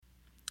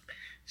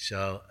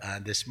So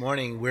this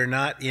morning, we're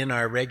not in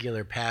our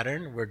regular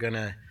pattern.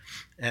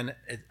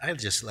 I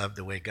just love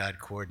the way God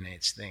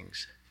coordinates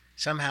things.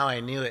 Somehow I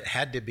knew it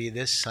had to be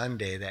this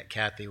Sunday that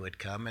Kathy would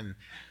come. And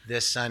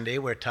this Sunday,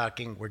 we're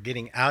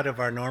getting out of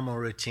our normal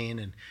routine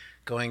and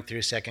going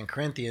through 2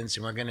 Corinthians,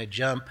 and we're going to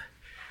jump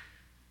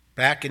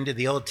back into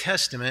the Old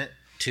Testament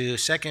to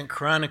 2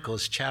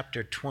 Chronicles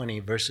chapter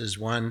 20, verses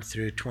 1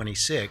 through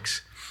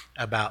 26,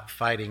 about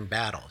fighting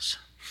battles,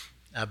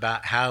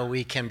 about how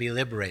we can be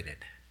liberated,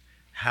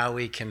 how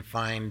we can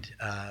find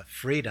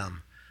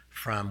freedom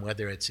from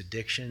whether it's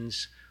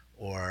addictions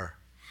or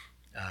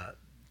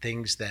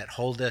things that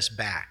hold us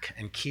back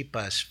and keep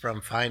us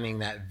from finding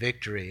that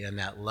victory and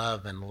that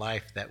love and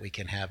life that we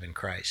can have in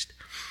Christ.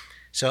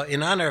 So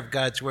in honor of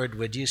God's word,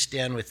 would you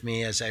stand with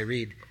me as I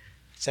read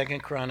 2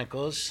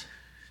 Chronicles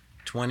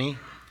 20,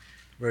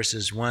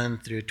 verses 1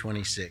 through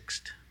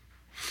 26.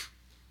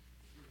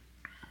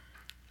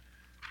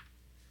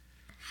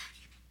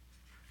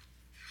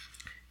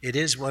 It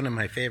is one of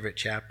my favorite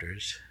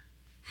chapters,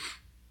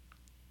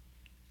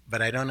 but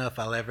I don't know if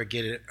I'll ever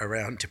get it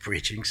around to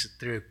preaching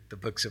through the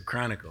books of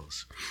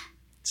Chronicles.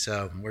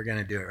 So we're going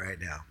to do it right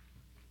now.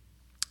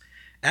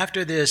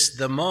 After this,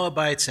 the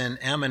Moabites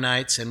and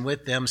Ammonites, and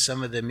with them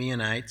some of the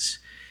Meunites,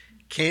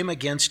 came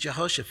against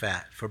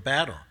Jehoshaphat for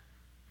battle.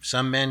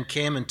 Some men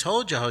came and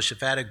told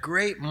Jehoshaphat, "A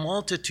great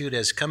multitude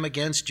has come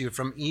against you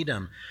from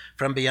Edom,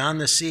 from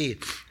beyond the sea,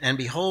 and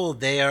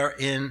behold, they are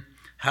in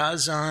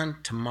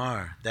Hazan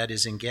Tamar," that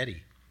is in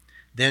Gedi.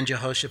 Then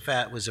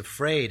Jehoshaphat was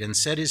afraid and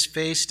set his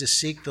face to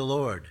seek the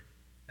Lord,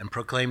 and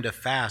proclaimed a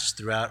fast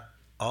throughout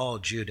all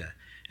Judah.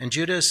 And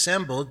Judah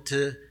assembled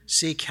to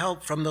seek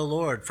help from the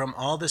Lord. From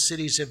all the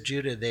cities of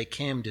Judah they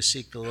came to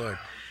seek the Lord.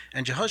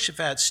 And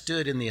Jehoshaphat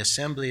stood in the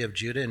assembly of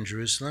Judah in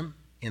Jerusalem,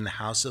 in the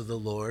house of the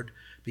Lord,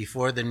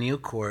 before the new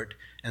court,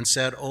 and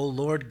said, "O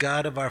Lord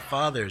God of our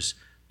fathers,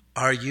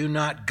 are you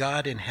not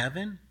God in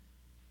heaven?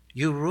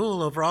 You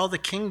rule over all the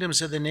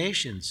kingdoms of the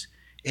nations.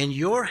 In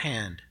your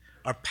hand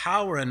are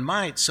power and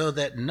might, so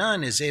that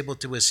none is able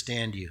to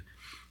withstand you.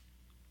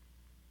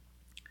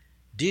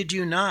 Did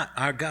you not,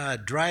 our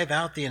God, drive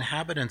out the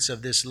inhabitants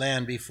of this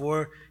land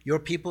before your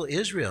people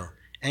Israel,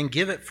 and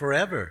give it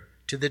forever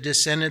to the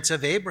descendants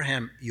of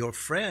Abraham, your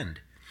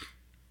friend?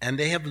 And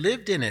they have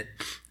lived in it,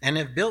 and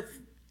have built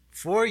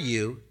for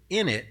you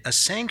in it a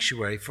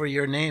sanctuary for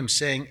your name,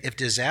 saying, if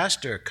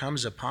disaster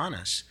comes upon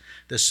us,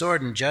 the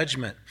sword and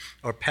judgment,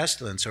 or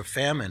pestilence, or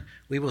famine,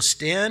 we will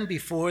stand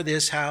before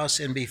this house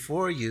and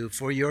before you,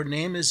 for your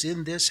name is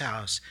in this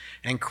house,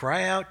 and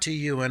cry out to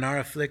you in our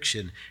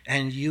affliction,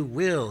 and you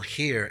will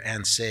hear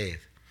and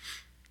save.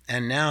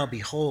 And now,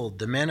 behold,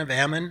 the men of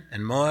Ammon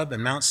and Moab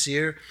and Mount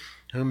Seir,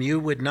 whom you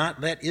would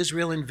not let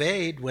Israel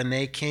invade when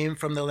they came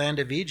from the land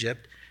of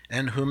Egypt,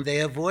 and whom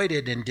they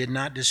avoided and did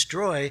not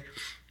destroy,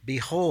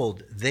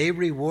 behold, they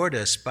reward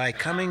us by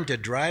coming to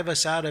drive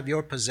us out of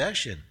your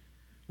possession,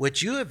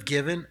 which you have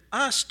given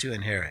us to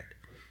inherit.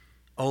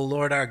 O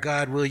Lord our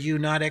God, will you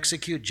not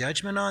execute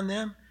judgment on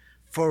them?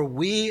 For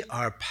we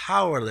are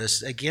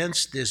powerless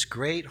against this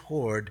great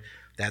horde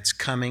that's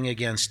coming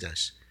against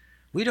us.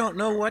 We don't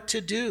know what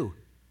to do,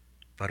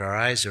 but our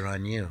eyes are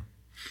on you."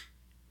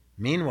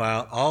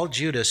 Meanwhile, all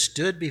Judah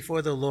stood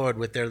before the Lord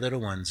with their little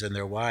ones and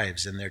their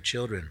wives and their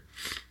children.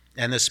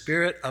 And the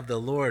Spirit of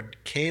the Lord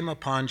came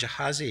upon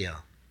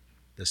Jahaziel,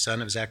 the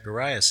son of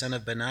Zechariah, son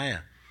of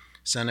Benaiah,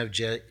 son of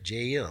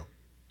Jael,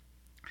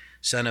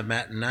 son of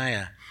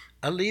Mattaniah,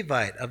 a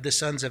Levite of the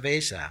sons of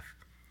Asaph,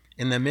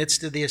 in the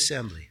midst of the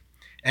assembly.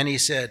 And he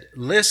said,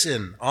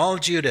 "Listen, all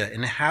Judah,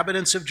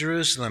 inhabitants of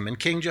Jerusalem, and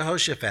King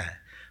Jehoshaphat,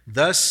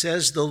 thus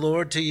says the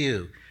Lord to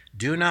you,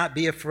 do not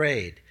be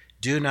afraid,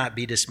 do not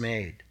be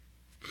dismayed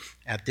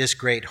at this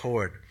great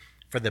horde,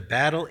 for the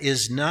battle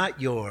is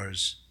not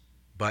yours,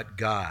 but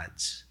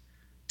God's.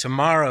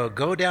 Tomorrow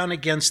go down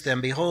against them.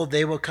 Behold,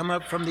 they will come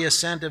up from the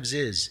ascent of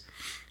Ziz.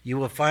 You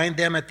will find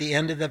them at the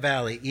end of the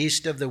valley,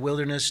 east of the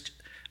wilderness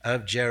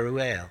of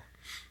Jeruel.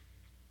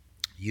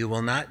 You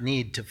will not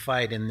need to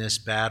fight in this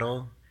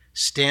battle.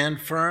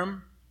 Stand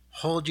firm,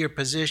 hold your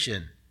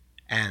position,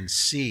 and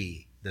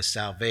see the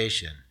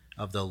salvation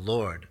of the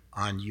Lord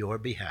on your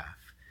behalf.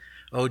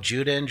 O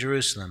Judah and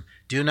Jerusalem,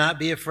 do not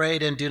be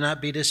afraid and do not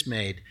be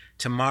dismayed.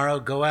 Tomorrow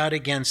go out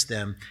against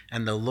them,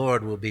 and the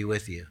Lord will be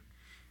with you."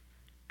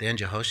 Then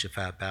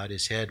Jehoshaphat bowed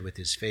his head with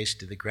his face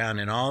to the ground,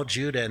 and all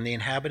Judah and the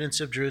inhabitants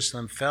of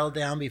Jerusalem fell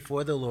down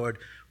before the Lord,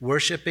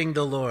 worshiping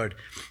the Lord.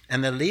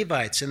 And the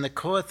Levites and the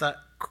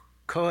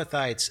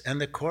Kohathites and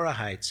the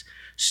Korahites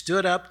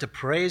stood up to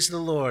praise the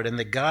Lord and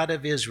the God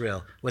of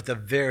Israel with a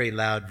very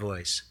loud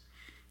voice.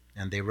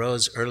 And they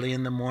rose early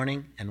in the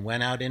morning and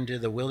went out into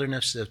the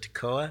wilderness of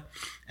Tekoa.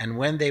 And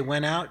when they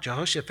went out,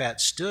 Jehoshaphat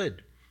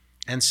stood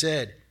and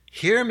said,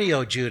 "Hear me,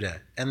 O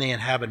Judah and the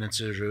inhabitants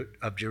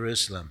of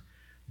Jerusalem.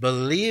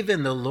 Believe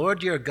in the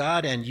Lord your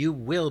God, and you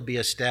will be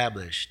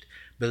established.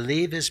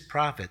 Believe his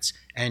prophets,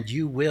 and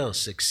you will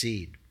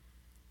succeed."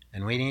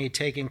 And when he had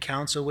taken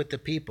counsel with the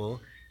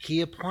people, he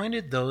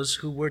appointed those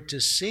who were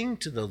to sing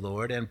to the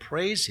Lord and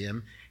praise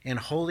him in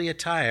holy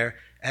attire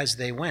as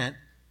they went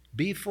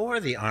before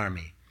the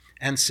army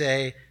and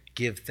say,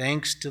 "Give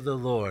thanks to the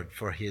Lord,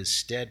 for his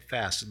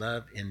steadfast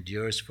love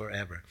endures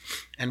forever."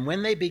 And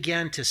when they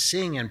began to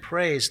sing and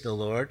praise the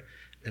Lord,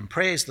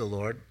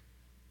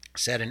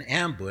 set an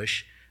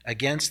ambush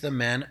against the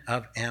men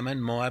of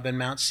Ammon, Moab, and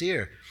Mount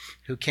Seir,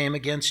 who came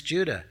against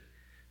Judah,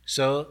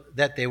 so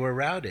that they were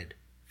routed.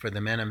 For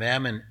the men of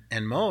Ammon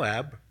and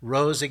Moab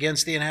rose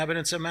against the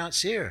inhabitants of Mount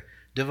Seir,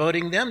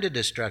 devoting them to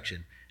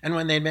destruction. And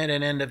when they made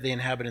an end of the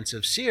inhabitants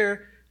of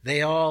Seir,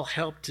 they all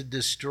helped to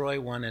destroy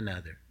one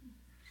another.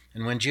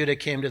 And when Judah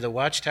came to the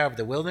watchtower of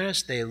the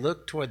wilderness, they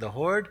looked toward the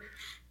horde,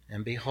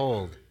 and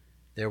behold,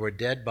 there were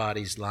dead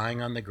bodies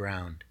lying on the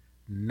ground.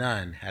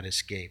 None had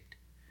escaped.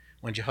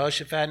 When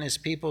Jehoshaphat and his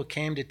people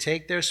came to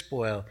take their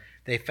spoil,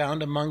 they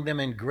found among them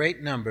in great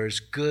numbers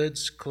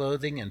goods,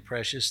 clothing, and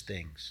precious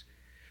things,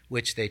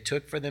 which they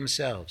took for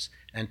themselves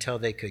until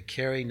they could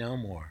carry no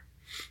more.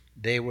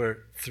 They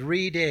were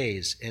 3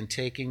 days in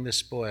taking the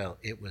spoil.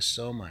 It was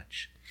so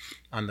much.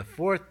 On the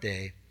 4th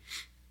day,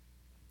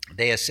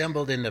 they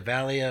assembled in the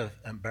valley of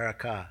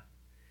Barakah,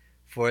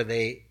 for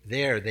they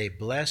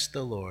blessed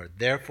the Lord.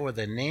 Therefore,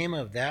 the name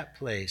of that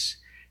place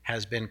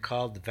has been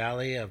called the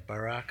Valley of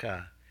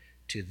Barakah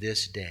to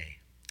this day.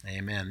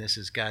 Amen. This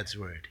is God's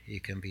word. You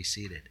can be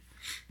seated.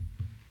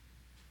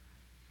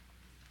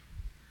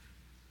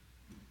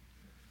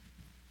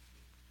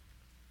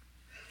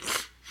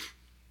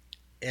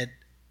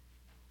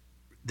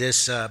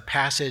 This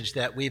passage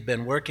that we've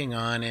been working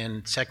on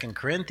in 2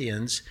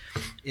 Corinthians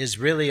is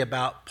really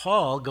about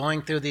Paul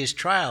going through these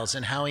trials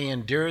and how he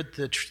endured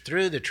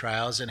through the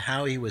trials and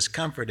how he was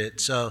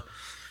comforted. So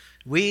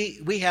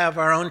we have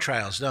our own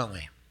trials, don't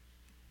we?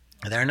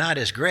 They're not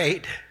as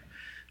great,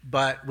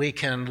 but we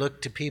can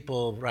look to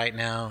people right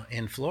now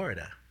in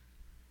Florida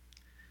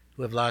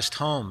who have lost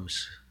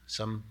homes.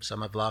 Some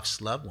have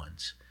lost loved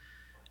ones,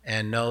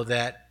 and know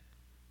that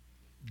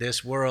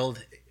this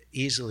world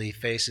easily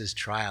faces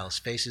trials,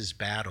 faces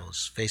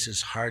battles,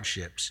 faces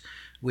hardships.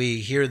 We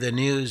hear the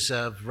news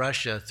of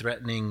Russia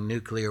threatening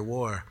nuclear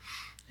war,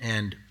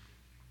 and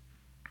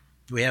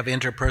we have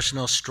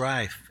interpersonal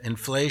strife.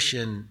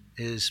 Inflation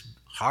is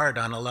hard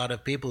on a lot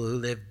of people who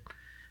live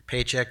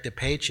paycheck to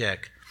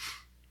paycheck.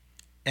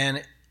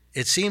 And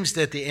it seems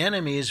that the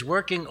enemy is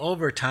working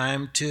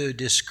overtime to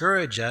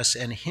discourage us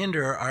and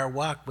hinder our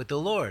walk with the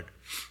Lord.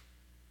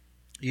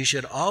 You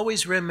should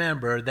always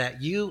remember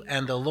that you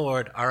and the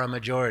Lord are a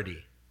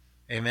majority.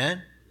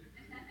 Amen?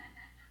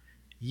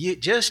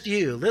 Just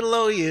you, little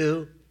o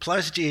you,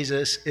 plus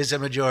Jesus is a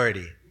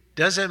majority.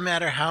 Doesn't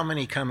matter how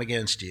many come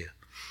against you.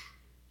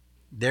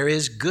 There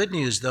is good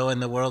news, though, in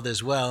the world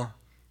as well.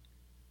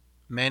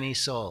 Many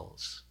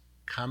souls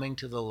coming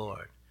to the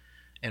Lord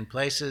in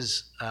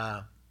places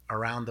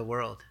around the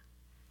world.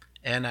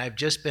 And I've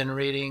just been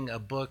reading a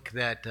book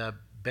that,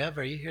 Bev,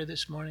 are you here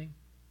this morning?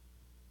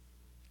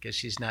 Guess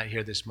she's not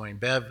here this morning.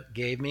 Bev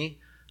gave me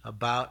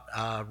about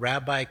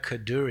Rabbi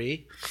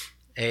Kaduri,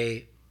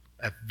 a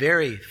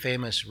very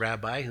famous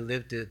rabbi who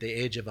lived at the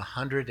age of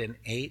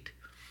 108.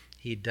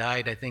 He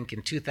died, I think,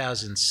 in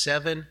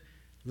 2007,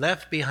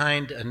 left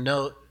behind a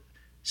note,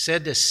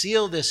 said to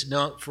seal this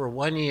note for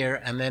 1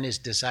 year, and then his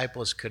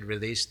disciples could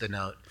release the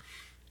note,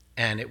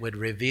 and it would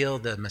reveal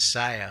the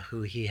Messiah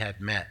who he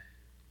had met.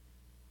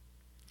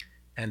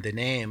 And the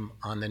name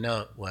on the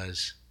note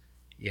was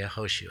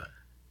Yehoshua,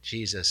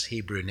 Jesus'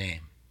 Hebrew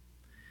name.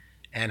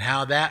 And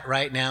how that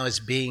right now is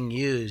being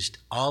used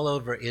all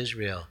over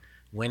Israel,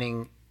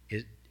 winning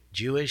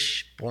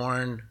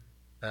Jewish-born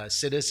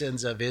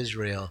citizens of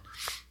Israel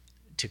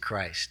to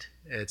Christ.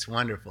 It's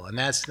wonderful. And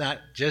that's not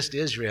just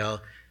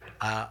Israel.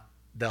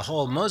 The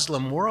whole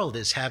Muslim world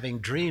is having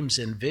dreams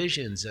and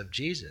visions of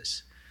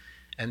Jesus.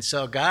 And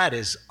so God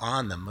is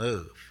on the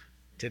move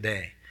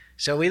today.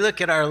 So we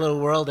look at our little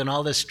world and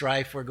all the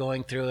strife we're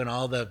going through and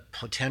all the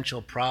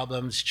potential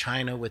problems,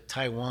 China with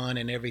Taiwan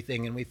and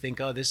everything, and we think,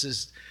 oh,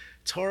 it's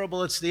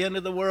horrible, it's the end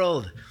of the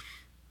world.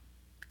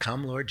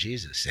 Come, Lord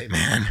Jesus,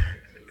 amen.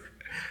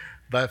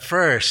 But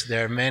first,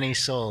 there are many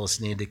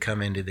souls need to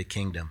come into the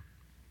kingdom.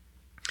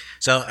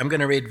 So I'm going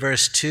to read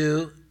verse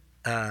 2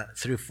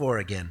 through 4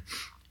 again.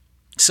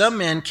 Some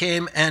men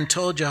came and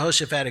told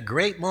Jehoshaphat, "A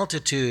great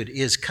multitude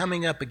is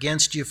coming up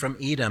against you from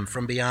Edom,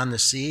 from beyond the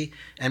sea,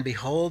 and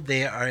behold,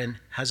 they are in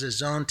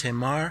Hazazon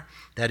Tamar,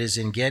 that is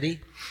in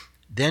Gedi."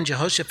 Then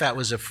Jehoshaphat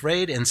was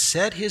afraid and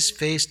set his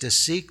face to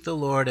seek the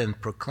Lord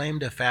and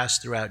proclaimed a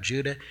fast throughout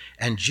Judah.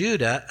 And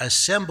Judah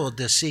assembled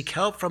to seek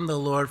help from the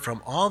Lord.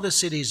 From all the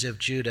cities of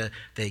Judah,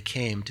 they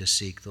came to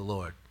seek the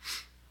Lord.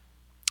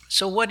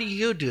 So what do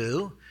you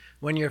do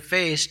when you're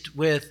faced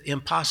with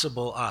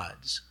impossible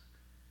odds?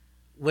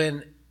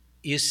 When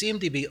you seem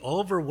to be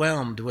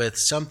overwhelmed with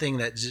something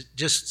that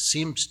just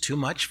seems too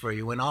much for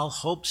you, when all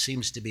hope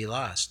seems to be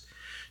lost,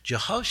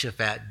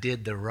 Jehoshaphat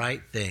did the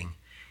right thing.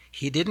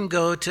 He didn't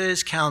go to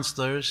his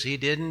counselors. He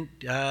didn't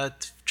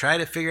try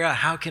to figure out,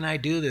 how can I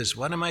do this?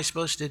 What am I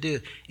supposed to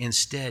do?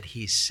 Instead,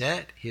 he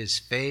set his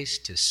face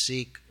to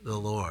seek the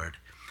Lord,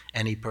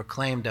 and he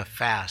proclaimed a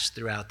fast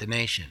throughout the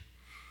nation.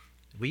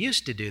 We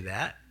used to do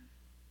that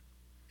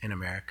in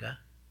America.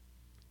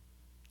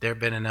 There have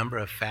been a number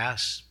of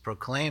fasts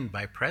proclaimed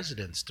by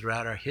presidents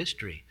throughout our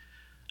history.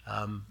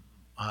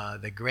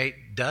 The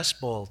Great Dust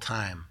Bowl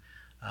time,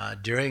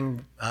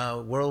 during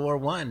World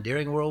War I,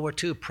 during World War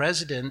II,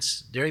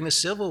 presidents, during the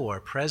Civil War,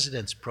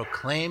 presidents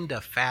proclaimed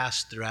a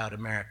fast throughout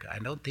America. I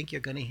don't think you're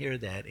going to hear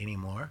that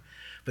anymore,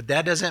 but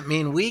that doesn't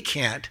mean we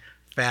can't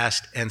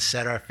fast and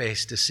set our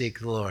face to seek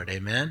the Lord.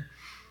 Amen?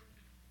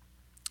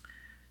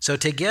 So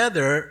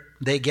together,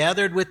 they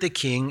gathered with the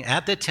king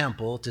at the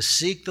temple to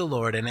seek the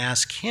Lord and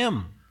ask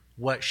him,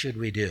 what should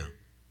we do?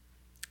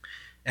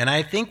 And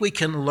I think we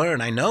can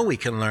learn, I know we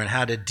can learn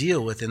how to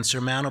deal with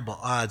insurmountable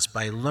odds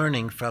by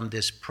learning from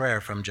this prayer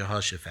from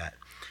Jehoshaphat.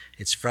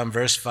 It's from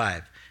verse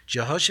 5.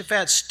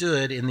 Jehoshaphat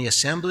stood in the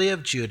assembly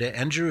of Judah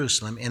and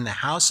Jerusalem in the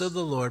house of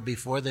the Lord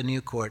before the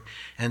new court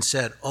and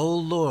said, O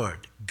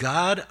Lord,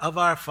 God of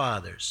our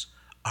fathers,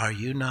 are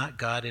you not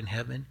God in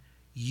heaven?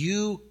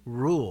 You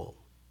rule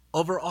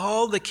over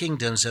all the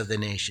kingdoms of the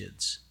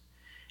nations.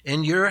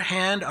 In your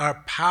hand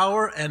are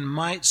power and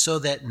might so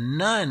that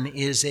none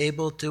is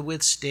able to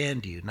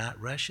withstand you. Not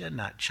Russia,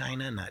 not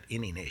China, not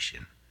any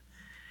nation.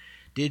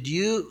 Did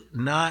you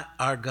not,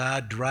 our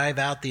God, drive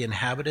out the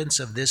inhabitants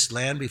of this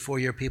land before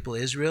your people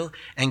Israel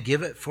and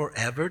give it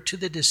forever to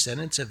the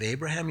descendants of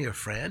Abraham, your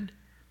friend?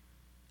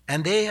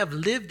 And they have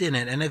lived in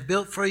it and have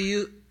built for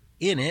you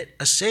in it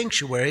a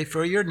sanctuary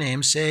for your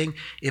name, saying,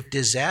 if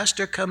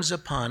disaster comes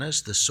upon us,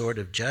 the sword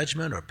of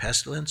judgment or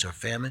pestilence or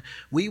famine,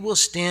 we will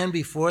stand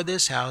before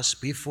this house,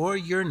 before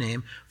your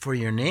name, for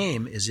your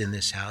name is in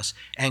this house,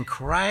 and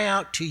cry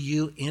out to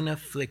you in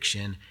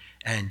affliction,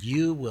 and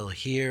you will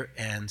hear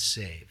and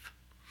save.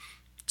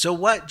 So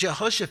what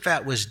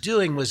Jehoshaphat was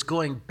doing was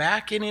going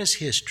back in his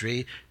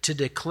history to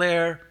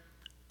declare,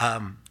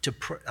 to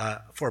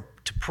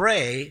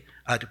pray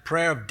a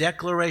prayer of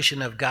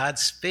declaration of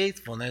God's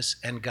faithfulness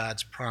and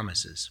God's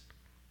promises.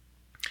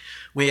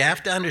 We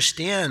have to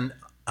understand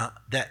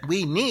that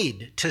we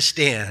need to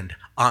stand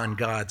on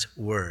God's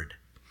word.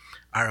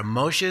 Our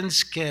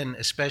emotions can,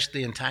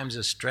 especially in times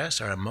of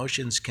stress, our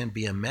emotions can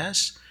be a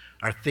mess.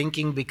 Our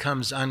thinking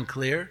becomes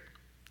unclear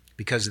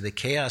because of the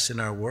chaos in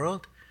our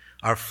world.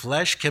 Our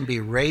flesh can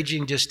be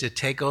raging just to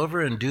take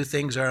over and do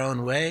things our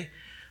own way.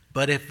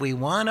 But if we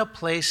want a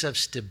place of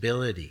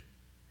stability,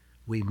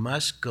 we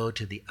must go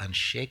to the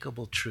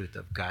unshakable truth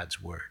of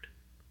God's word.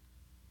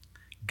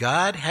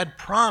 God had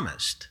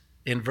promised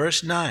in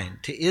verse 9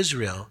 to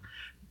Israel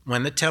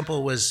when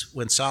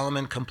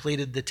Solomon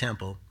completed the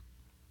temple,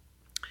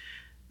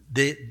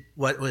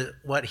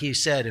 what he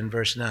said in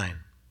verse 9.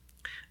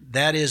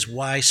 That is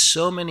why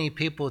so many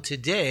people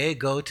today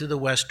go to the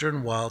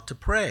Western Wall to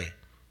pray.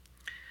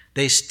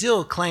 They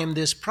still claim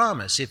this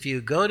promise. If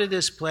you go to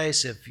this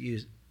place,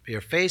 your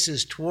face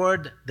is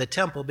toward the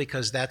temple,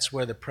 because that's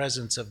where the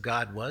presence of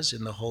God was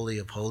in the Holy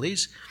of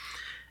Holies,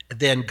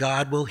 then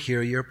God will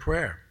hear your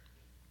prayer.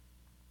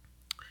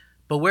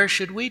 But where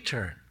should we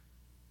turn?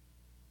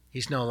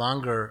 He's no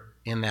longer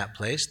in that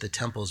place. The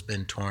temple's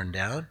been torn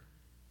down.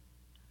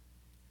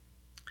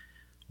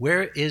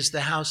 Where is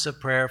the house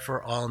of prayer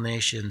for all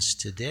nations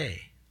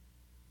today?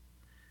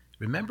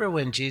 Remember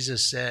when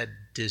Jesus said,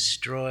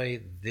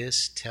 destroy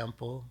this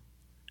temple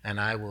and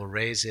I will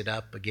raise it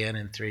up again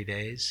in 3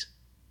 days?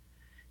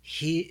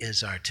 He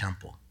is our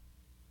temple.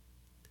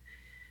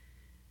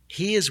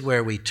 He is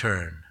where we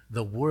turn,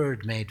 the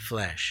Word made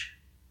flesh.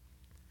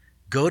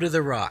 Go to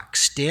the rock.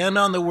 Stand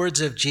on the words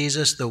of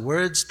Jesus, the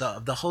words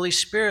of the Holy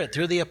Spirit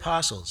through the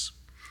apostles.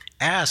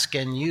 Ask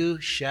and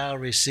you shall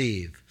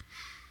receive.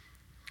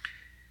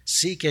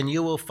 Seek and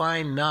you will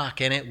find.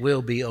 Knock and it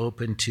will be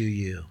open to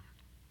you.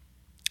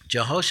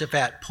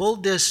 Jehoshaphat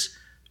pulled this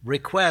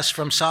request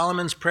from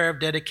Solomon's prayer of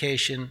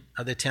dedication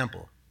of the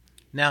temple.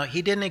 Now,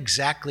 he didn't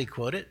exactly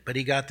quote it, but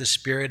he got the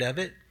spirit of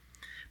it.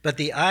 But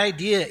the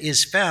idea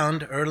is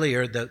found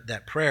earlier,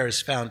 that prayer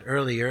is found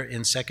earlier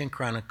in 2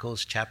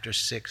 Chronicles chapter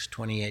 6,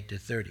 28 to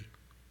 30.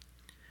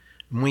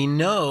 We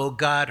know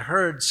God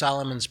heard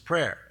Solomon's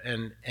prayer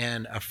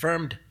and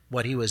affirmed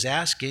what he was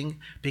asking,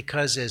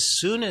 because as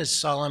soon as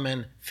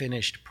Solomon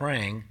finished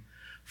praying,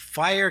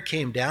 fire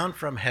came down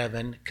from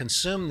heaven,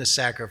 consumed the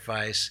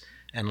sacrifice,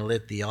 and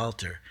lit the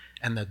altar.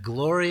 And the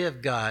glory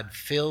of God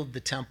filled the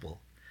temple,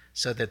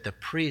 so that the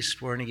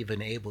priests weren't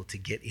even able to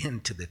get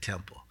into the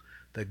temple.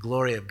 The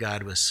glory of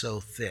God was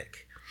so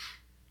thick.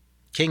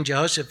 King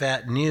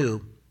Jehoshaphat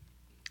knew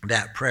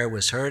that prayer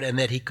was heard and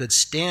that he could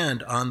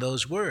stand on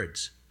those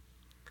words.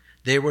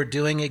 They were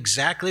doing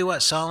exactly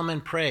what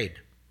Solomon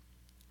prayed,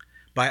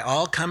 by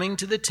all coming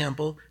to the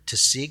temple to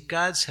seek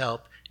God's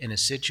help in a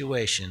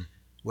situation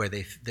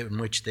in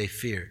which they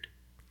feared.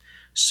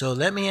 So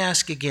let me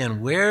ask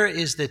again, where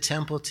is the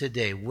temple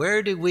today?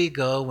 Where do we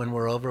go when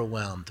we're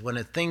overwhelmed,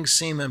 when things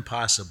seem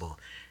impossible?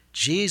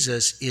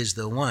 Jesus is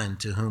the one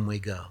to whom we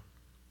go.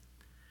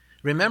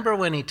 Remember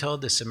when he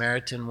told the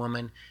Samaritan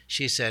woman,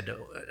 she said,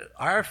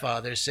 our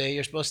fathers say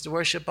you're supposed to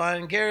worship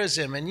on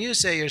Gerizim, and you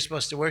say you're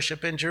supposed to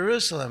worship in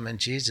Jerusalem. And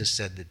Jesus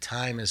said, the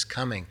time is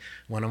coming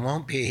when it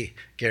won't be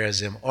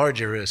Gerizim or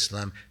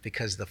Jerusalem,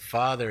 because the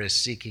Father is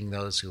seeking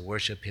those who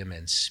worship him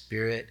in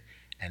spirit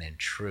and in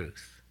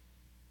truth.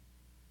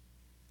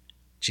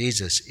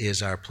 Jesus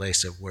is our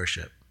place of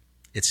worship.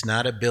 It's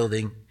not a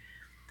building,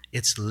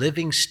 it's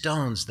living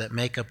stones that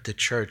make up the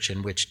church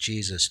in which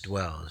Jesus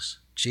dwells.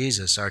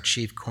 Jesus, our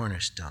chief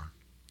cornerstone.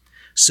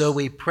 So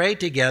we pray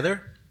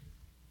together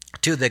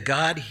to the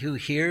God who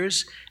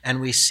hears, and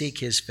we seek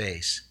his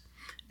face.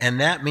 And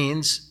that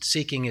means,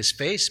 seeking his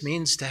face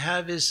means to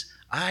have his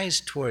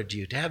eyes toward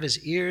you, to have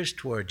his ears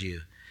toward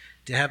you,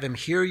 to have him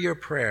hear your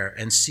prayer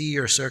and see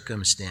your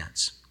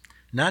circumstance.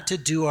 Not to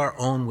do our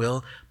own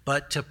will,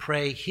 but to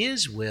pray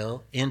his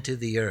will into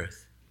the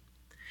earth.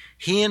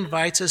 He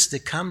invites us to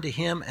come to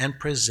him and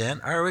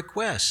present our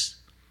requests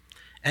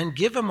and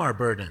give him our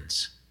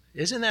burdens.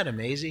 Isn't that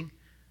amazing?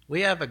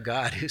 We have a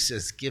God who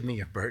says, give me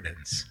your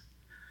burdens.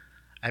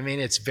 I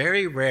mean, it's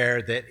very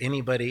rare that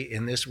anybody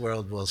in this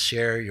world will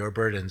share your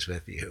burdens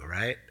with you,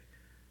 right?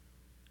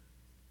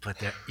 But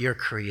your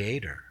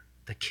Creator,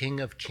 the King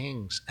of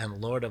Kings and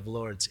Lord of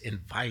Lords,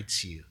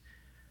 invites you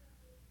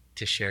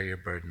to share your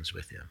burdens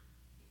with him.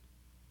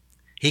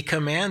 He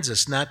commands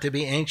us not to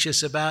be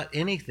anxious about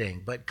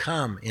anything, but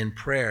come in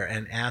prayer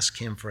and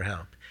ask him for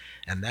help.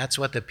 And that's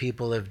what the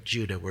people of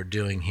Judah were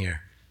doing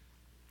here.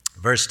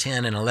 Verse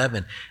 10 and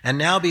 11, and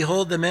now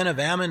behold, the men of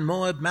Ammon,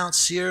 Moab, Mount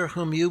Seir,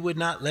 whom you would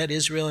not let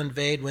Israel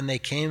invade when they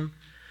came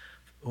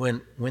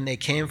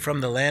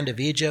from the land of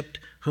Egypt,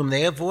 whom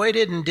they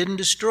avoided and didn't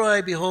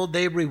destroy, behold,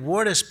 they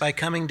reward us by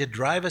coming to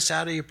drive us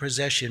out of your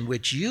possession,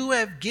 which you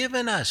have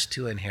given us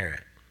to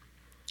inherit.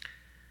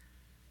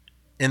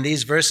 In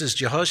these verses,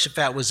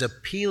 Jehoshaphat was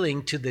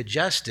appealing to the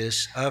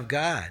justice of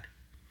God.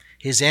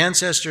 His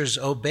ancestors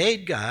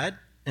obeyed God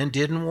and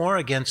didn't war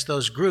against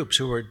those groups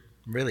who were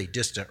really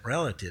distant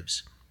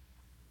relatives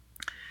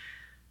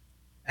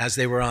as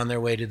they were on their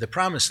way to the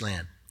promised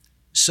land.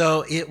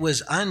 So it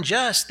was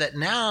unjust that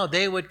now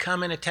they would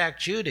come and attack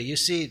Judah. You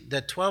see,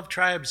 the 12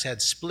 tribes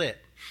had split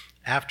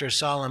after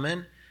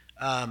Solomon.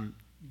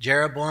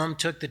 Jeroboam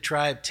took the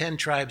 10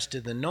 tribes to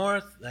the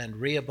north, and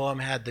Rehoboam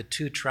had the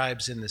 2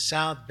 tribes in the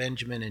south,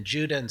 Benjamin and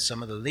Judah, and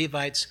some of the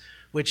Levites,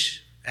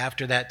 which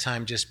after that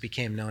time just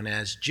became known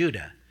as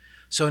Judah.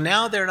 So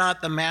now they're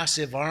not the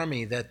massive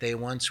army that they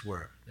once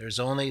were. There's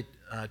only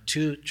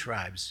 2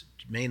 tribes,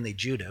 mainly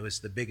Judah was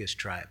the biggest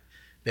tribe.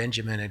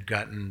 Benjamin had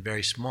gotten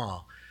very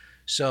small.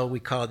 So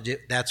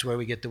that's where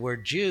we get the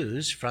word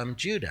Jews from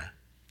Judah.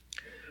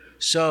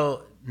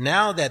 So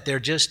now that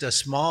they're just a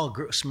small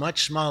group,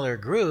 much smaller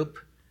group,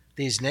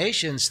 these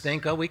nations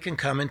think, oh, we can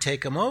come and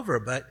take them over.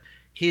 But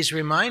he's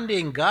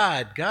reminding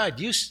God,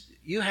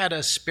 you had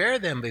us spare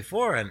them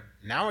before, and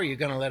now are you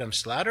going to let them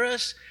slaughter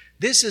us?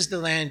 This is the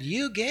land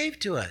you gave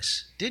to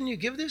us. Didn't you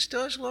give this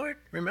to us, Lord?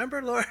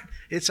 Remember, Lord?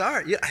 It's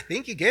ours. I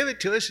think you gave it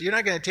to us. You're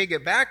not going to take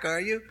it back,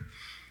 are you?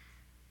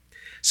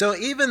 So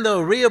even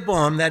though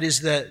Rehoboam, that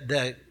is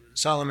the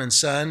Solomon's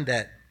son,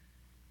 that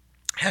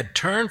had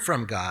turned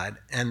from God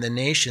and the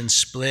nation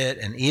split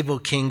and evil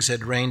kings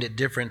had reigned at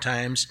different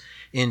times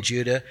in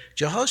Judah,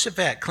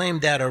 Jehoshaphat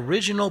claimed that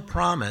original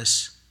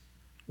promise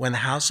when the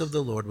house of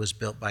the Lord was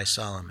built by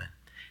Solomon.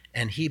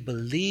 And he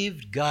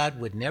believed God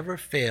would never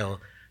fail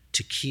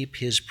to keep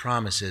his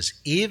promises,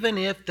 even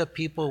if the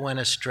people went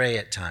astray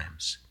at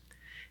times.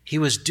 He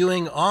was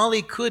doing all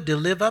he could to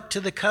live up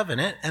to the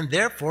covenant, and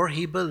therefore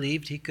he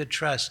believed he could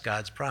trust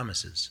God's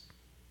promises.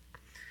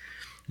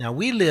 Now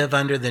we live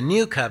under the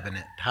new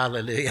covenant,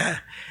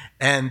 hallelujah.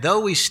 And though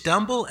we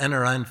stumble and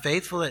are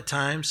unfaithful at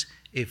times,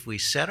 if we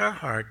set our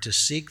heart to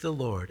seek the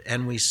Lord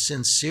and we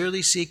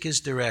sincerely seek his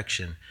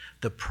direction,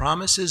 the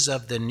promises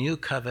of the new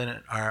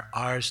covenant are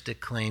ours to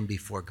claim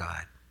before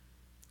God.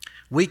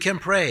 We can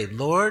pray,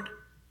 Lord,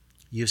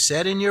 you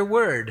said in your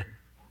word,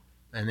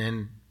 and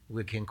then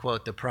we can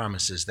quote the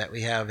promises that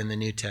we have in the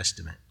New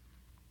Testament.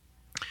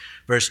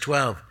 Verse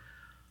 12,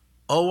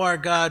 O our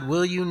God,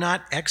 will you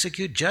not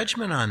execute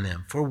judgment on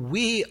them? For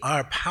we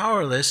are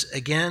powerless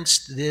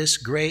against this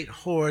great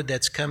horde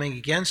that's coming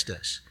against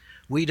us.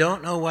 We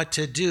don't know what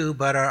to do,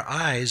 but our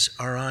eyes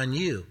are on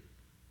you.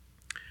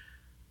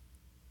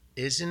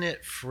 Isn't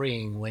it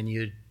freeing when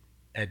you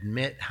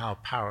admit how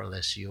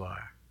powerless you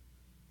are?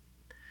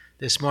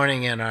 This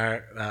morning in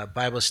our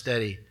Bible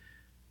study,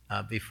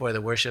 before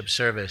the worship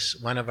service,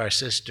 one of our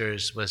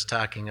sisters was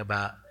talking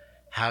about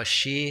how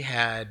she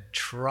had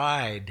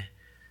tried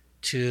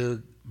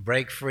to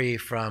break free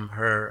from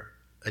her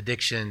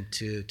addiction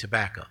to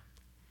tobacco.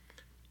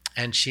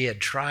 And she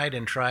had tried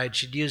and tried.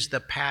 She'd used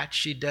the patch.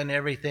 She'd done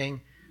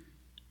everything.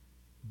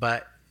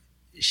 But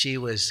she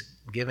was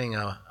giving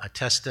a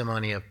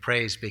testimony of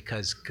praise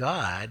because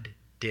God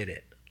did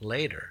it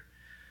later.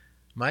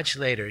 Much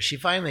later, she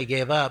finally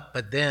gave up,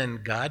 but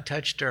then God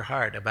touched her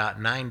heart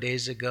about 9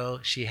 days ago.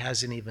 She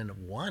hasn't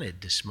even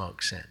wanted to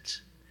smoke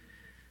since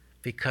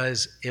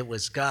because it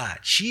was God.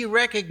 She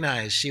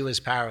recognized she was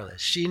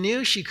powerless. She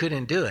knew she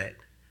couldn't do it,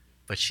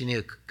 but she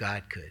knew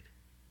God could,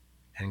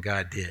 and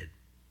God did.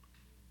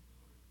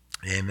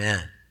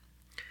 Amen.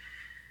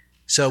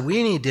 So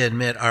we need to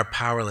admit our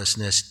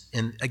powerlessness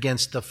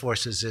against the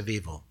forces of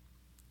evil.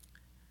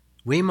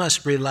 We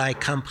must rely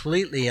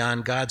completely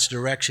on God's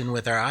direction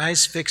with our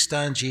eyes fixed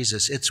on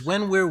Jesus. It's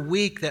when we're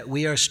weak that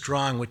we are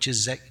strong, which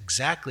is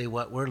exactly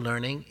what we're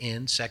learning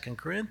in 2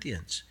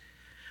 Corinthians.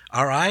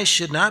 Our eyes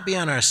should not be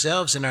on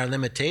ourselves and our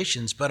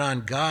limitations, but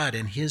on God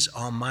and His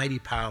almighty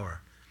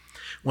power.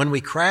 When we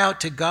cry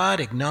out to God,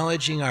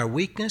 acknowledging our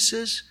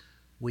weaknesses,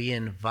 we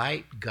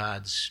invite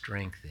God's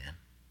strength in.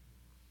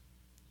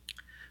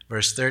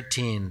 Verse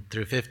 13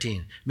 through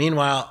 15.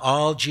 Meanwhile,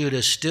 all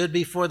Judah stood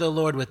before the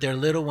Lord with their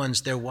little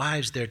ones, their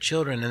wives, their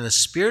children. And the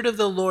Spirit of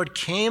the Lord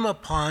came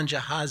upon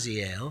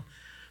Jehaziel,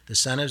 the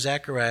son of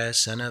Zechariah,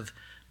 son of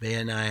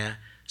Benaiah,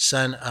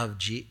 son of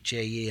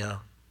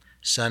Jeiel,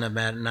 son of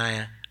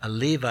Mattaniah, a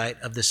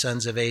Levite of the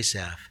sons of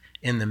Asaph,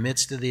 in the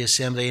midst of the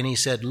assembly. And he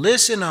said,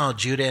 "Listen, all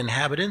Judah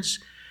inhabitants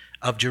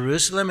of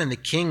Jerusalem and the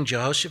king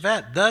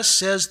Jehoshaphat. Thus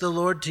says the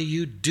Lord to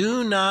you,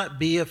 do not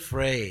be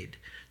afraid.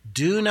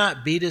 Do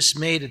not be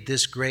dismayed at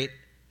this great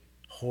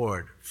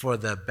horde, for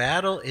the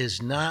battle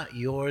is not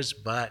yours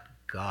but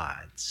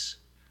God's."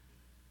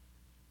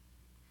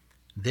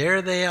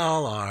 There they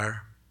all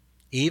are,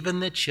 even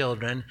the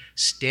children,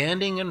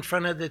 standing in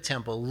front of the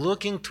temple,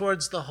 looking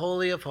towards the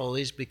Holy of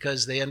Holies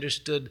because they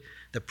understood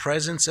the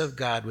presence of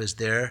God was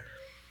there,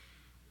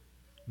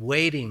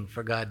 waiting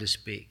for God to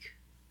speak.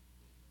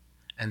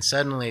 And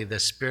suddenly the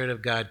Spirit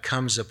of God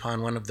comes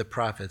upon one of the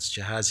prophets,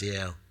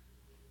 Jehaziel,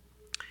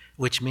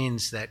 which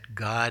means that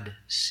God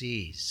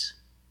sees.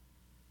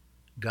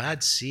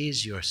 God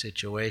sees your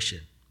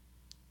situation.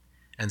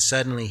 And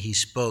suddenly he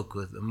spoke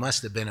with, it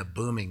must have been a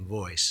booming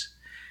voice.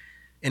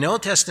 In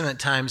Old Testament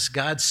times,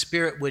 God's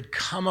Spirit would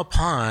come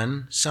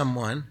upon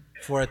someone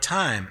for a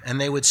time, and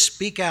they would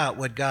speak out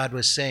what God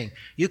was saying.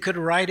 You could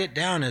write it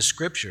down as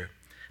scripture.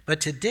 But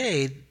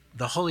today,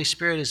 the Holy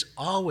Spirit is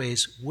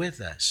always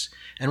with us,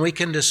 and we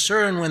can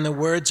discern when the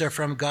words are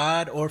from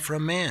God or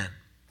from man.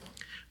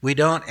 We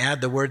don't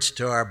add the words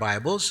to our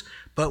Bibles,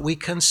 but we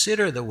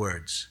consider the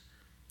words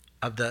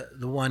of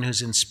the one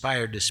who's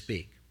inspired to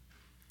speak.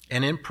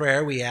 And in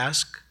prayer, we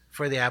ask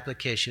for the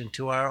application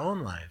to our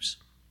own lives.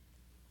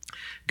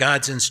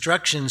 God's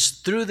instructions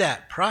through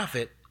that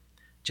prophet,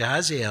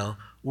 Jehaziel,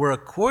 were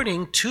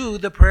according to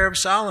the prayer of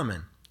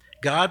Solomon.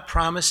 God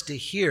promised to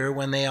hear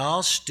when they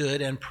all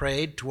stood and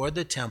prayed toward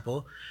the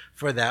temple,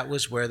 for that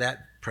was where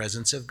that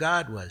presence of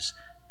God was.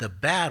 The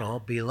battle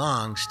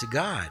belongs to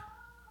God.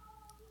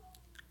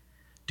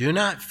 Do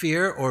not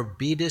fear or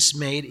be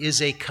dismayed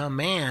is a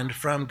command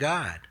from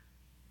God.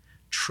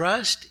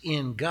 Trust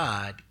in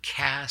God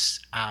casts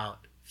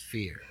out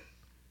fear.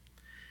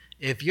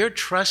 If you're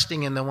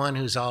trusting in the one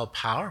who's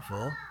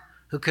all-powerful,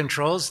 who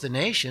controls the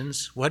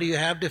nations, what do you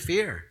have to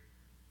fear?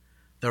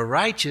 The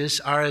righteous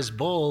are as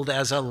bold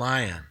as a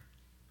lion,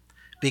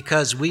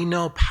 because we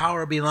know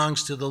power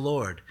belongs to the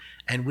Lord,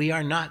 and we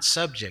are not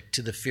subject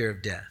to the fear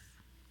of death.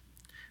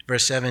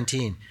 Verse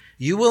 17,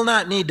 you will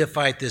not need to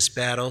fight this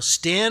battle.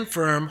 Stand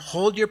firm,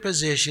 hold your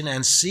position,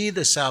 and see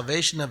the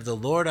salvation of the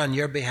Lord on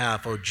your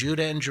behalf, O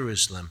Judah and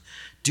Jerusalem.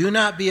 Do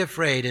not be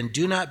afraid and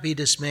do not be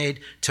dismayed.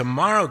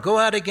 Tomorrow go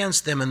out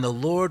against them, and the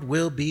Lord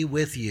will be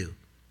with you.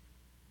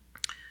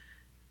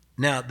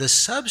 Now, the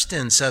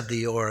substance of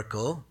the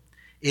oracle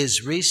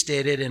is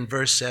restated in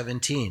verse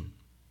 17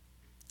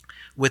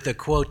 with a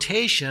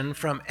quotation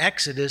from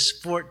Exodus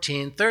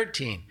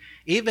 14:13.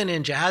 Even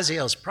in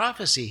Jehaziel's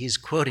prophecy, he's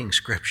quoting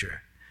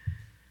scripture.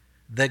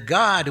 The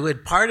God who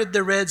had parted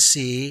the Red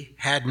Sea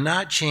had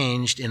not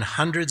changed in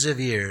hundreds of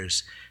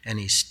years, and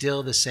he's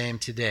still the same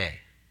today.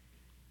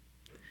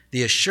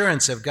 The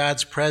assurance of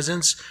God's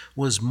presence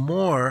was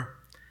more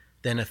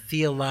than a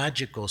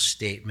theological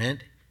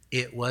statement.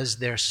 It was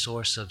their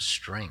source of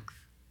strength.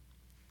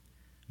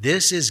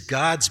 This is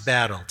God's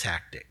battle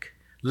tactic.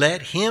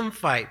 Let him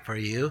fight for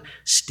you.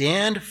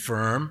 Stand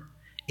firm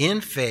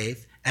in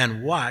faith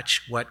and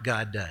watch what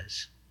God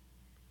does.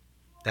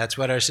 That's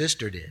what our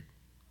sister did.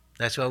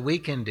 That's what we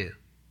can do.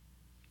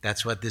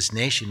 That's what this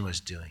nation was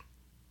doing.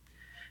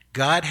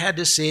 God had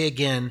to say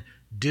again,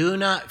 do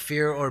not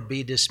fear or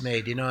be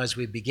dismayed. You know, as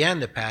we began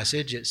the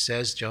passage, it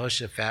says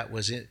Jehoshaphat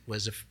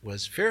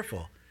was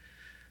fearful.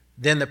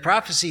 Then the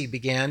prophecy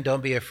began,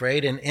 don't be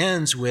afraid, and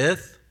ends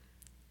with,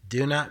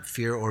 do not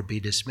fear or be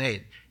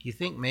dismayed. You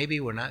think maybe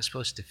we're not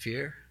supposed to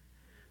fear?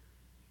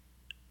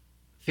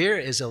 Fear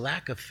is a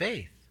lack of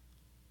faith.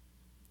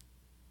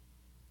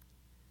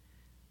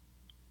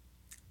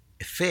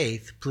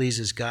 Faith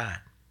pleases God.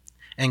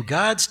 And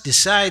God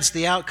decides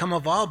the outcome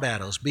of all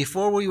battles.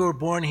 Before we were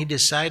born, he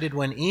decided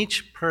when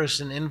each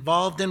person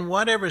involved in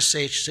whatever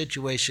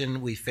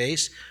situation we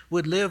face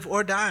would live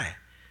or die.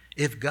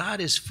 If God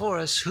is for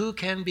us, who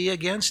can be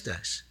against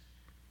us?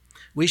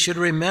 We should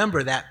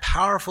remember that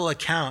powerful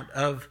account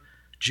of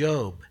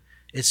Job.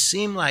 It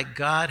seemed like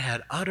God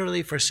had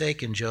utterly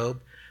forsaken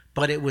Job,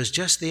 but it was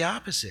just the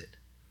opposite.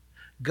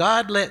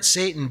 God let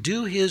Satan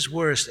do his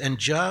worst, and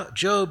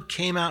Job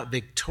came out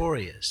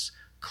victorious,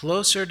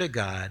 closer to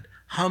God,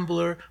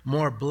 humbler,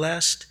 more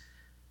blessed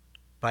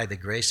by the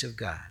grace of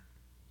God.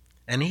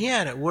 And he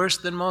had it worse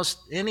than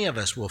any of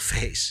us will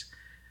face.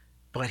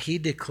 But he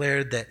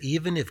declared that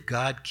even if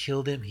God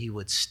killed him, he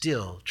would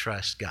still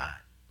trust God.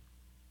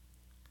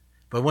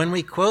 But when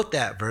we quote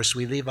that verse,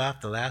 we leave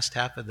off the last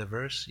half of the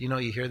verse. You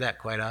hear that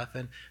quite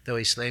often. Though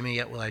he slay me,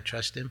 yet will I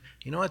trust him.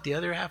 You know what the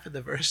other half of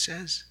the verse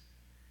says?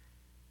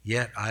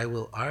 Yet I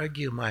will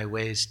argue my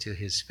ways to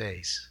his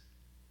face.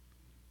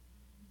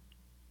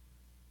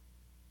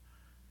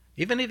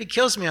 Even if he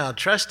kills me, I'll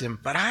trust him.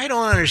 But I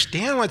don't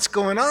understand what's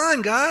going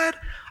on, God.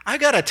 I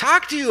got to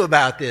talk to you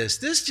about this.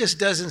 This just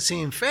doesn't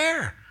seem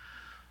fair.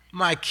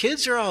 My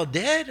kids are all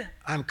dead.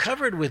 I'm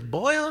covered with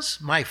boils.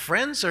 My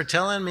friends are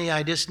telling me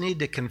I just need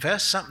to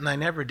confess something I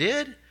never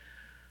did.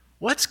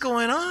 What's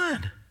going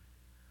on?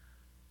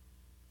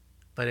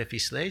 But if he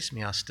slays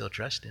me, I'll still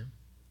trust him.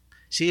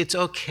 See, it's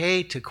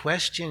okay to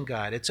question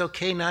God. It's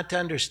okay not to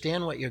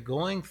understand what you're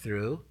going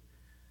through,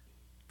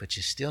 but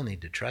you still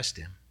need to trust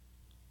him.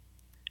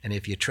 And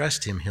if you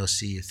trust him, he'll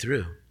see you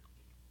through.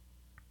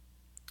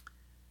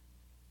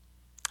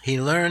 He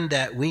learned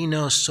that we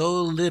know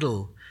so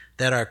little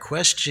that our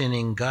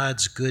questioning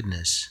God's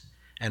goodness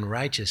and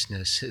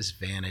righteousness is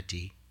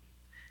vanity.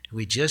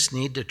 We just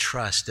need to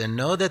trust and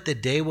know that the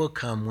day will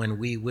come when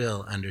we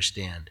will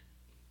understand.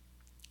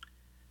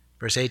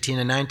 Verse 18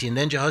 and 19,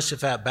 Then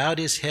Jehoshaphat bowed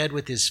his head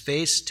with his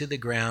face to the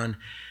ground,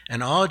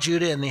 and all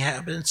Judah and the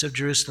inhabitants of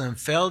Jerusalem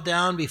fell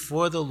down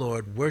before the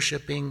Lord,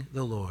 worshiping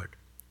the Lord.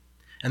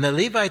 And the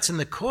Levites and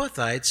the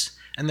Kohathites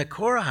and the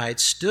Korahites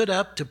stood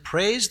up to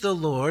praise the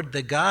Lord,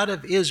 the God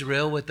of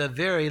Israel, with a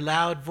very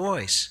loud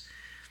voice.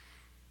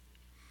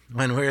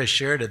 When we're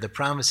assured of the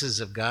promises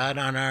of God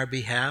on our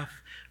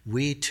behalf,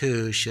 we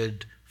too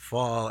should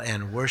fall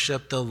and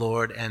worship the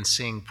Lord and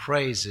sing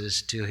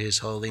praises to his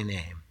holy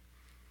name.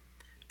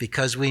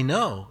 Because we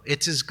know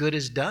it's as good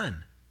as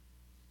done.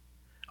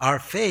 Our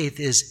faith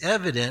is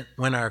evident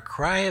when our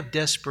cry of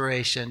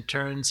desperation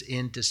turns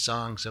into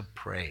songs of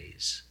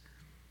praise.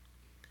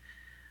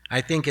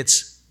 I think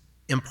it's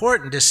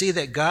important to see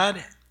that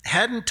God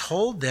hadn't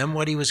told them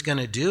what he was going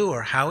to do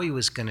or how he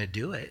was going to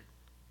do it.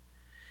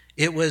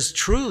 It was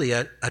truly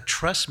a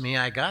trust me,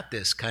 I got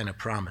this kind of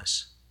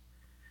promise.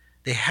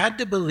 They had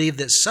to believe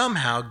that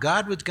somehow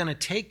God was going to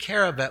take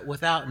care of it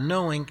without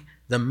knowing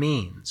the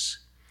means.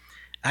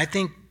 I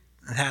think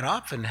that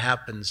often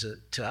happens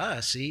to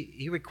us.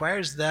 He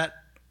requires that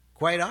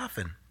quite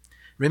often.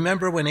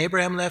 Remember when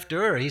Abraham left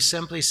Ur, he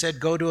simply said,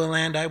 Go to a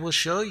land I will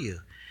show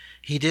you.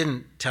 He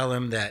didn't tell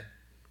him that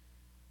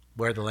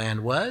where the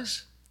land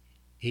was.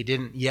 He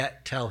didn't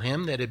yet tell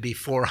him that it'd be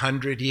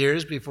 400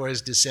 years before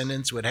his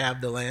descendants would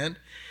have the land.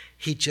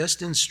 He just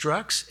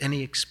instructs, and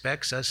he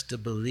expects us to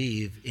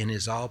believe in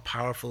his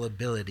all-powerful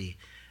ability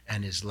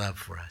and his love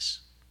for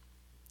us.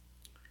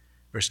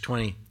 Verse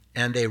 20,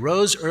 And they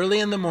rose early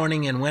in the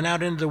morning and went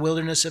out into the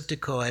wilderness of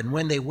Tekoa. And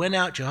when they went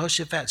out,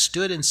 Jehoshaphat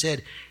stood and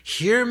said,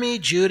 Hear me,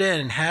 Judah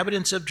and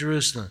inhabitants of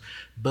Jerusalem.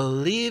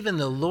 Believe in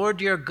the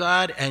Lord your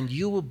God, and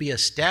you will be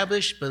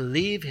established.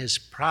 Believe his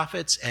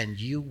prophets,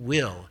 and you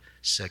will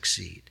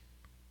succeed.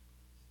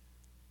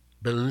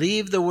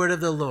 Believe the word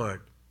of the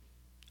Lord,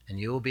 and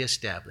you will be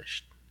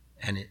established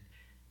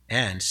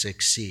and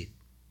succeed.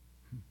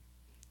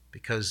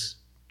 Because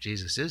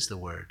Jesus is the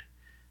word,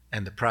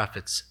 and the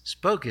prophets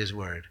spoke his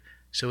word.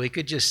 So we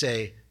could just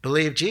say,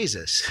 believe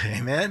Jesus.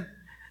 Amen?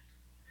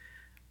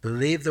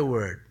 Believe the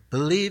word.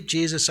 Believe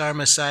Jesus our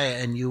Messiah,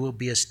 and you will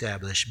be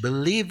established.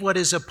 Believe what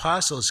his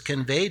apostles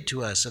conveyed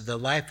to us of the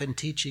life and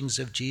teachings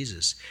of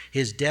Jesus,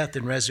 his death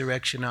and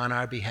resurrection on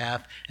our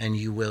behalf, and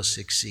you will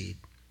succeed.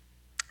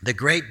 The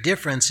great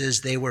difference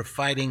is they were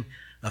fighting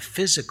a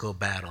physical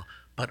battle,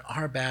 but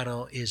our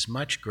battle is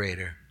much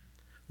greater.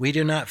 We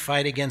do not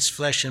fight against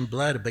flesh and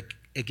blood, but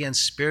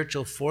against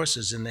spiritual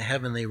forces in the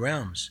heavenly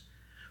realms.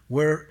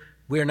 We're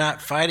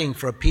not fighting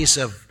for a piece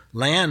of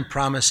land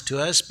promised to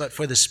us, but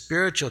for the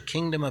spiritual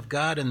kingdom of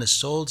God and the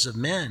souls of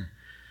men,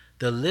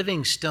 the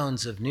living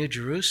stones of New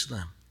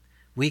Jerusalem.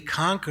 We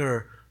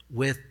conquer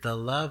with the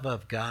love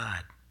of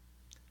God,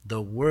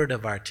 the word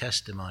of our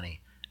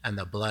testimony, and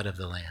the blood of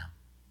the Lamb.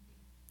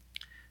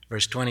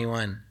 Verse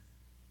 21,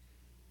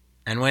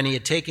 And when he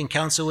had taken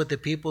counsel with the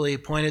people, he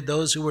appointed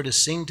those who were to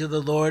sing to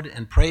the Lord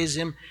and praise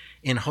him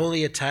in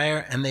holy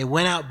attire, and they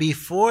went out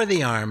before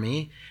the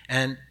army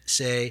and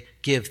say,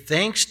 Give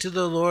thanks to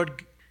the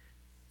Lord,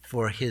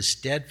 for his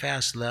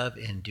steadfast love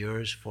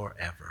endures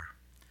forever.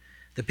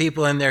 The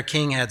people and their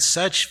king had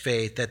such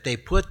faith that they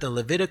put the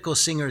Levitical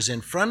singers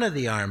in front of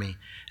the army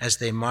as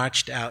they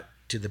marched out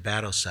to the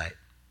battle site.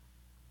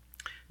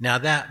 Now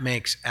that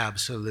makes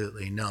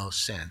absolutely no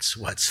sense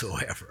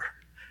whatsoever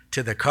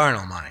to the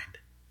carnal mind.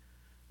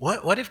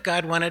 What if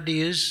God wanted to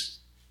use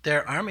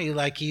their army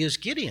like he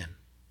used Gideon?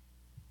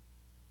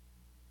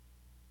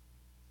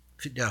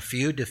 A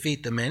few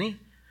defeat the many.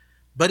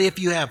 But if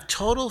you have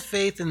total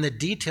faith in the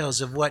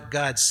details of what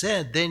God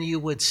said, then you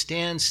would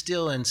stand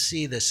still and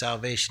see the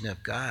salvation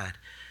of God.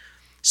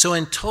 So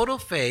in total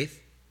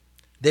faith,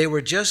 they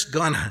were just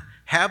going to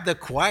have the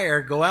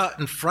choir go out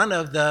in front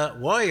of the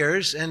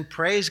warriors and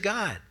praise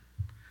God.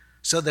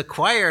 So the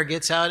choir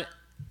gets out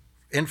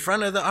in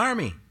front of the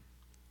army.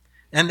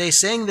 And they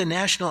sang the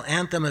national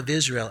anthem of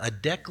Israel, a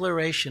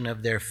declaration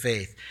of their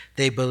faith.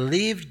 They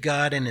believed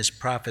God and his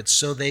prophets,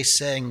 so they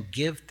sang,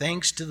 "Give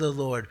thanks to the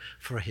Lord,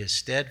 for his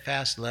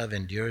steadfast love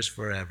endures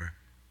forever."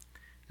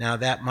 Now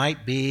that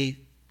might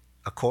be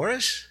a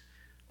chorus,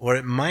 or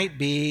it might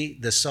be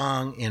the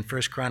song in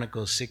 1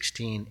 Chronicles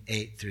 16,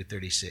 8 through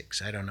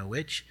 36. I don't know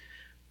which.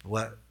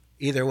 But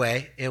either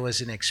way, it was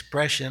an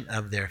expression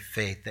of their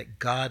faith that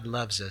God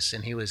loves us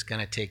and he was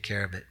going to take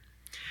care of it.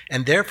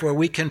 And therefore,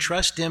 we can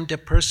trust him to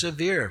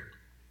persevere,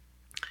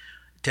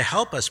 to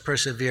help us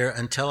persevere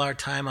until our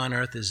time on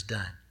earth is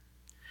done.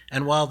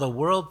 And while the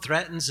world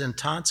threatens and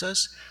taunts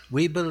us,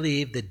 we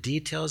believe the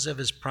details of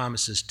his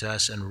promises to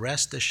us and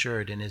rest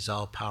assured in his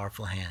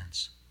all-powerful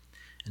hands.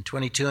 In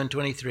 22 and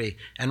 23,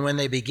 and when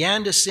they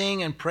began to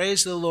sing and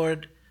praise the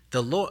Lord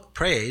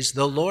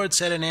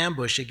set an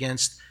ambush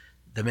against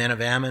the men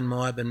of Ammon,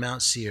 Moab, and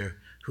Mount Seir,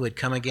 who had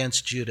come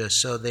against Judah,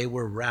 so they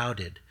were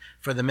routed.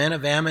 For the men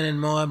of Ammon and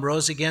Moab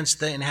rose against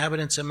the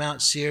inhabitants of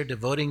Mount Seir,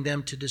 devoting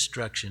them to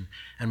destruction.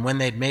 And when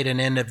they'd made an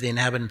end of the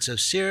inhabitants of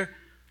Seir,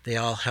 they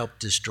all helped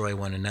destroy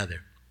one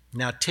another.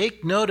 Now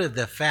take note of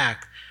the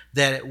fact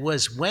that it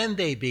was when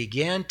they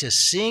began to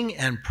sing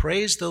and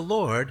praise the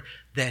Lord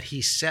that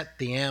he set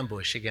the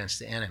ambush against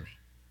the enemy.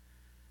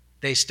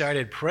 They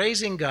started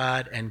praising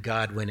God, and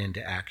God went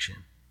into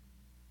action.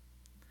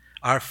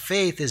 Our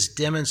faith is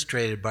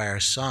demonstrated by our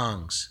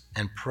songs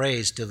and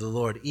praise to the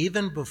Lord,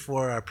 even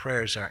before our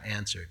prayers are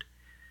answered.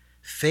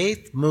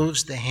 Faith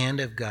moves the hand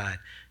of God.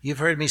 You've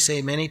heard me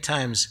say many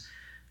times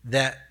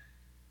that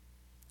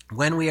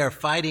when we are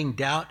fighting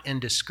doubt and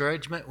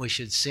discouragement, we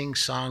should sing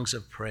songs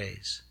of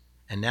praise.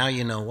 And now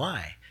you know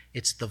why.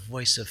 It's the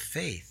voice of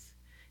faith.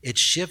 It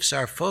shifts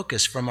our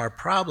focus from our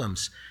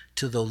problems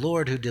to the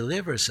Lord who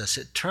delivers us.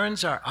 It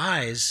turns our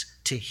eyes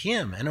to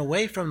him and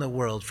away from the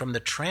world, from the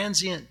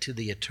transient to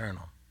the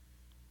eternal.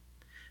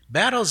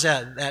 Battles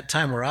at that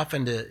time were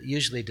often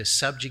usually to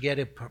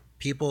subjugate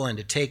people and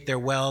to take their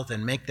wealth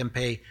and make them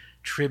pay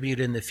tribute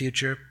in the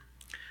future.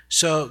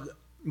 So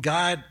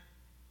God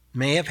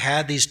may have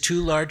had these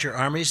two larger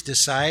armies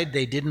decide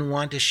they didn't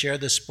want to share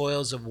the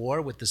spoils of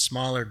war with the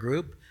smaller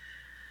group.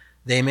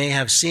 They may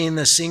have seen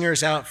the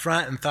singers out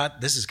front and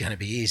thought, this is going to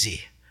be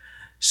easy.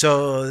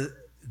 So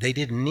they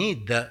didn't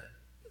need the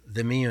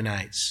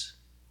Meunites,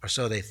 or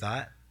so they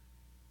thought.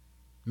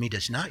 Me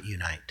does not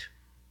unite.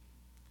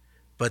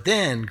 But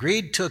then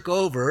greed took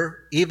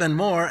over even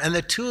more, and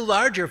the two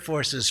larger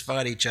forces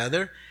fought each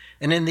other,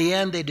 and in the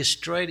end they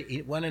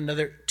destroyed one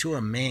another to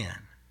a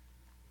man.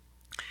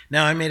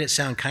 Now, I made it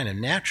sound kind of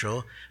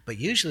natural, but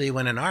usually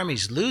when an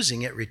army's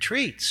losing, it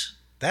retreats.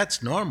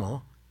 That's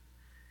normal.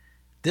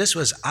 This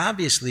was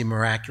obviously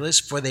miraculous,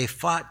 for they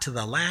fought to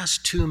the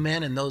last two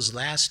men, and those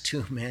last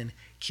two men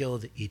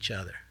killed each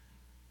other.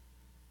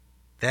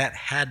 That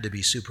had to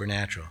be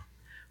supernatural.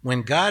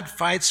 When God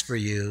fights for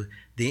you,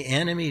 the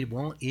enemy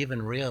won't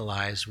even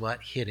realize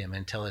what hit him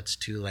until it's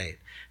too late.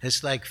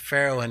 It's like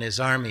Pharaoh and his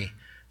army,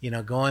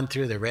 going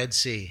through the Red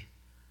Sea.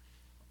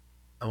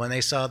 When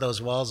they saw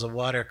those walls of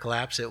water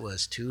collapse, it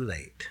was too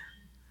late.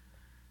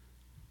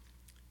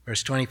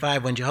 Verse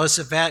 25, when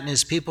Jehoshaphat and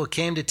his people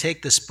came to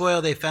take the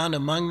spoil, they found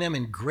among them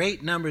in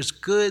great numbers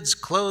goods,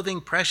 clothing,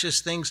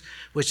 precious things,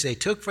 which they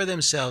took for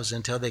themselves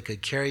until they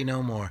could carry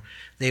no more.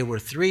 They were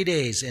 3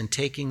 days in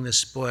taking the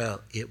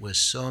spoil. It was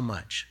so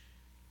much.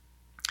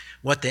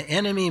 What the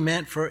enemy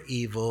meant for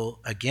evil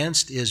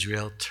against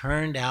Israel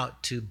turned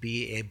out to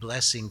be a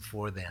blessing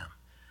for them.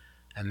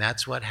 And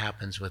that's what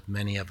happens with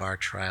many of our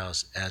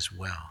trials as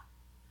well.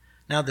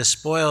 Now the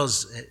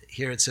spoils,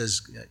 here it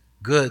says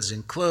goods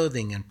and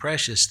clothing and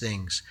precious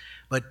things,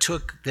 but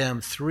took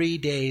them 3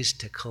 days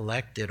to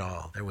collect it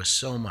all. There was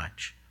so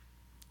much.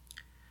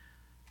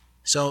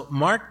 So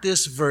mark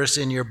this verse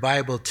in your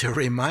Bible to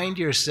remind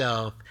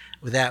yourself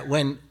that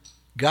when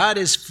God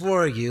is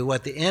for you,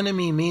 what the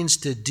enemy means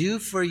to do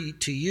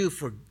to you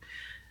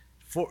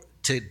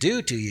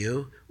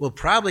will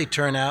probably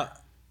turn out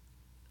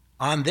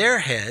on their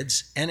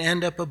heads and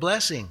end up a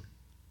blessing.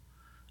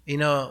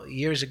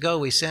 Years ago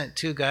we sent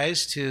 2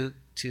 guys to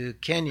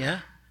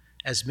Kenya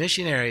as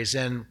missionaries,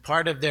 and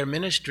part of their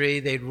ministry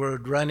they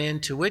would run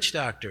into witch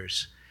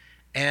doctors.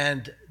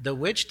 And the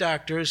witch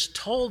doctors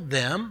told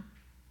them,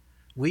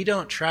 we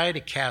don't try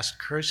to cast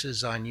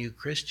curses on you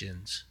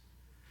Christians,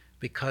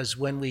 because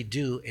when we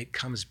do, it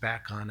comes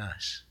back on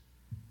us.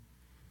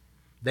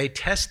 They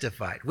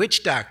testified,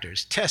 witch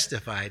doctors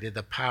testified to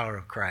the power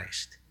of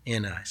Christ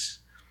in us.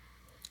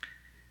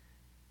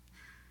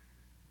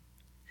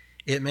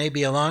 It may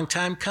be a long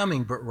time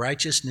coming, but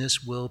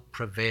righteousness will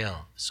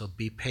prevail. So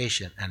be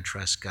patient and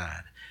trust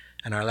God.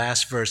 And our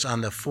last verse,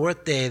 on the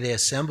 4th day they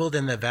assembled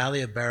in the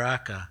valley of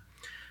Barakah,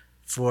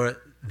 for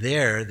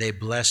there they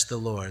blessed the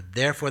Lord.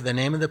 Therefore the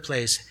name of the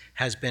place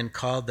has been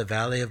called the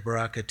Valley of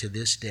Barakah to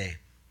this day.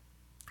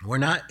 We're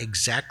not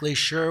exactly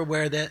sure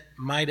where that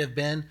might have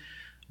been,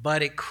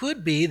 but it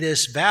could be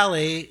this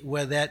valley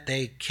where that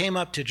they came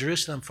up to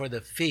Jerusalem for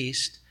the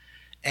feast,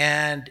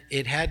 and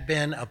it had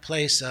been a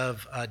place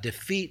of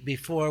defeat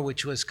before,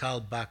 which was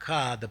called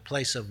Baca, the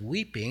place of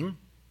weeping.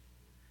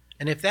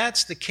 And if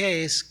that's the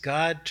case,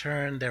 God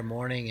turned their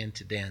mourning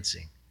into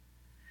dancing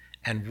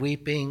and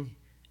weeping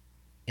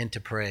into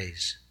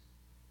praise.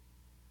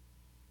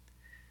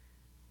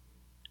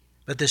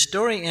 But the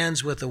story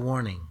ends with a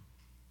warning.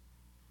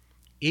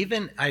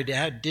 I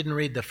didn't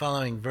read the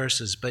following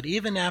verses, but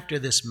even after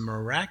this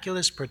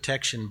miraculous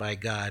protection by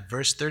God,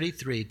 verse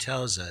 33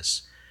 tells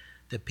us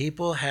the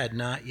people had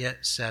not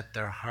yet set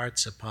their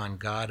hearts upon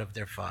God of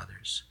their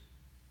fathers.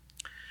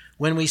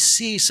 When we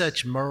see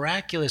such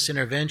miraculous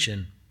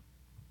intervention,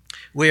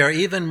 we are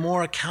even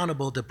more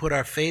accountable to put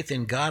our faith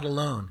in God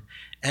alone.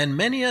 And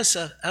many of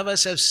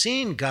us have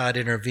seen God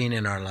intervene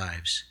in our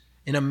lives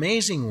in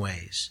amazing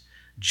ways.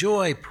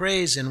 Joy,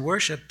 praise, and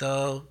worship,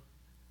 though,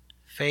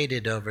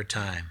 faded over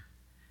time,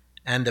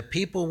 and the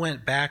people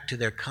went back to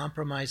their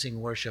compromising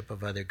worship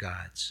of other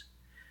gods.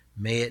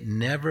 May it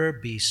never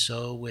be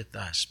so with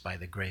us by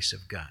the grace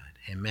of God.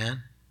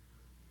 Amen?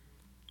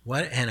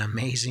 What an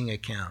amazing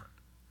account.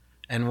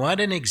 And what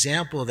an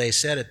example they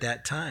set at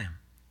that time.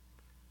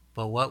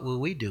 But what will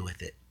we do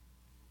with it?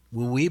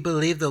 Will we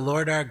believe the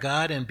Lord our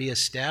God and be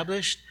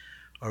established,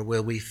 or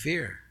will we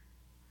fear?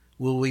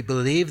 Will we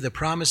believe the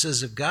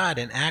promises of God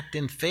and act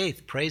in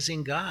faith,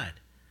 praising God?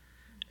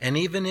 And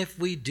even if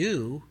we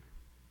do,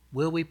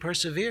 will we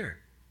persevere?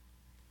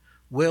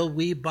 Will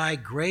we, by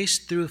grace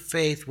through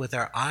faith, with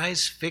our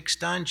eyes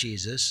fixed on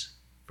Jesus,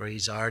 for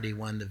he's already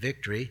won the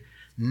victory,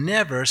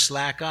 never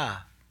slack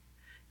off?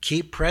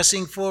 Keep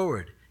pressing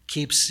forward.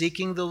 Keep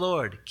seeking the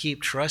Lord.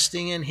 Keep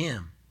trusting in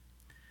him.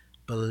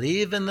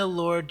 Believe in the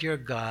Lord your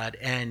God,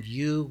 and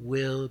you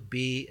will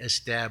be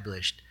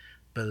established.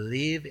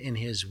 Believe in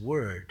his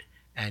word,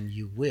 and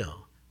you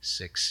will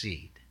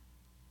succeed.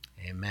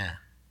 Amen.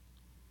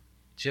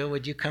 Jill,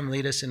 would you come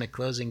lead us in a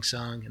closing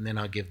song, and then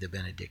I'll give the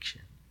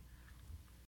benediction.